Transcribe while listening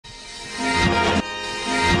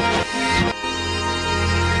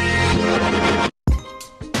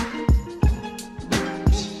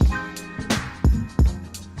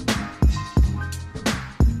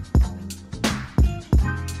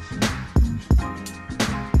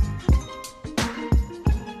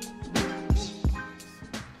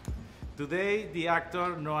Today, the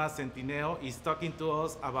actor Noah Centineo is talking to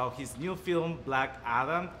us about his new film, Black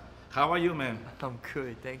Adam. How are you, man? I'm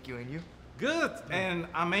good, thank you. And you? Good, and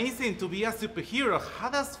amazing to be a superhero.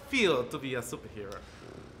 How does it feel to be a superhero?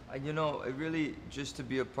 You know, it really, just to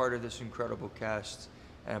be a part of this incredible cast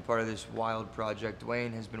and a part of this wild project.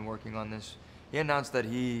 Dwayne has been working on this. He announced that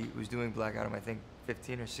he was doing Black Adam, I think,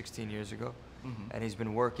 15 or 16 years ago. And he's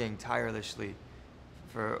been working tirelessly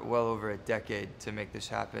for well over a decade to make this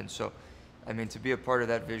happen. So, I mean, to be a part of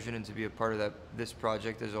that vision and to be a part of this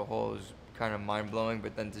project as a whole is kind of mind-blowing.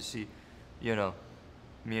 But then to see, you know,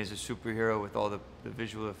 me as a superhero with all the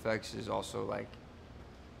visual effects is also like,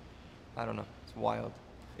 I don't know, it's wild.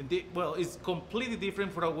 Well, it's completely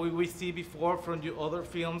different from what we see before from your other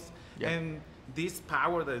films. Yeah. And this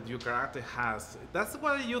power that your character has, that's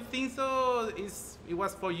what you think so? It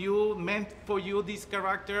was for you, meant for you, this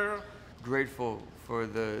character? Grateful for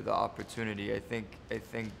the opportunity. I think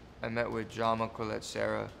I met with Jama Colette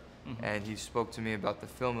Sarah, and he spoke to me about the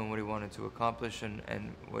film and what he wanted to accomplish and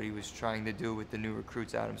what he was trying to do with the new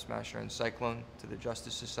recruits, Atom Smasher and Cyclone, to the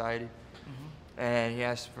Justice Society. And he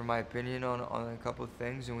asked for my opinion on a couple of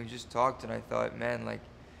things, and we just talked, and I thought, man, like,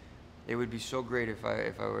 it would be so great if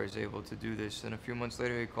I was able to do this. And a few months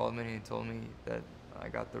later, he called me and he told me that I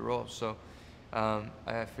got the role. So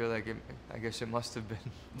I feel like I guess it must have been.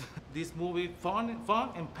 This movie, fun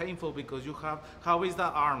and painful because you have, how is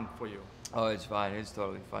that arm for you? Oh, it's fine. It's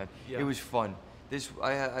totally fine. Yeah. It was fun.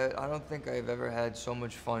 I don't think I've ever had so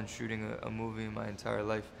much fun shooting a movie in my entire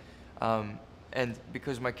life. And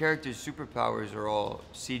because my character's superpowers are all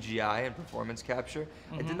CGI and performance capture,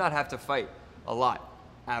 I did not have to fight a lot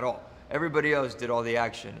at all. Everybody else did all the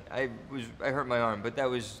action. I hurt my arm, but there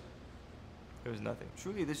was nothing.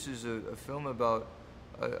 Truly, this is a film about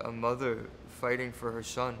a mother fighting for her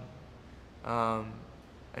son.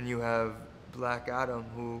 And you have Black Adam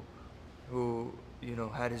who you know,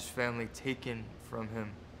 had his family taken from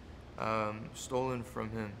him, stolen from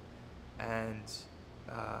him, and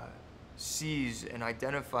sees and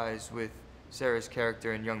identifies with Sarah's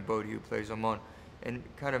character and young Bodhi, who plays Amer, and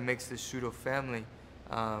kind of makes this pseudo family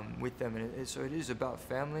with them. And so it is about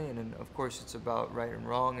family, and then of course it's about right and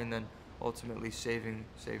wrong, and then ultimately saving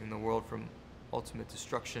the world from ultimate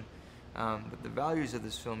destruction. But the values of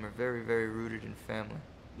this film are very, very rooted in family.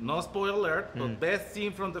 No spoiler alert, but best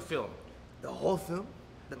scene from the film. The whole film?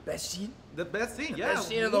 The best scene? The best scene, The best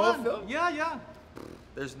scene of the whole film? Yeah.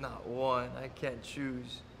 There's not one, I can't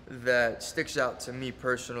choose, that sticks out to me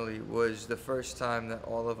personally was the first time that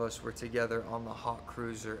all of us were together on the Hawk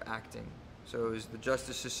Cruiser acting. So it was the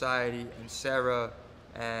Justice Society and Sarah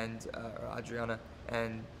and Adriana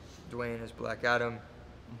and Dwayne as Black Adam,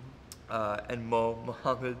 and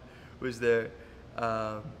Mohammed was there.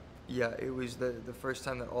 Yeah, it was the first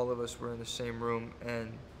time that all of us were in the same room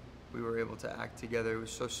and we were able to act together. It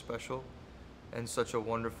was so special and such a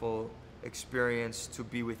wonderful experience to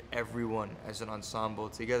be with everyone as an ensemble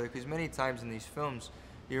together, because many times in these films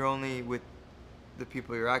you're only with the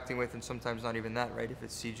people you're acting with, and sometimes not even that, right, if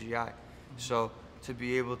it's CGI. So to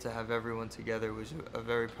be able to have everyone together was a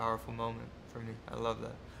very powerful moment for me. I love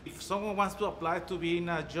that. If someone wants to apply to be in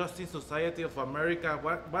a Justice Society of America,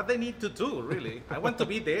 what they need to do, really? I want to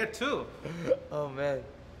be there too. Oh man,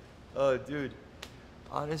 oh dude,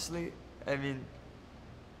 honestly, I mean,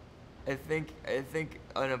 I think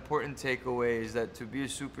an important takeaway is that to be a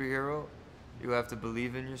superhero, you have to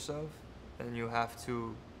believe in yourself, and you have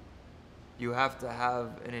to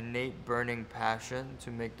have an innate burning passion to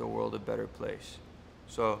make the world a better place.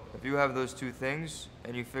 So if you have those two things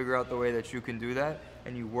and you figure out the way that you can do that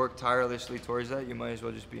and you work tirelessly towards that, you might as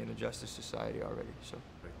well just be in the Justice Society already. So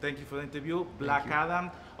thank you for the interview. Black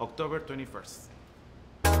Adam, October 21st.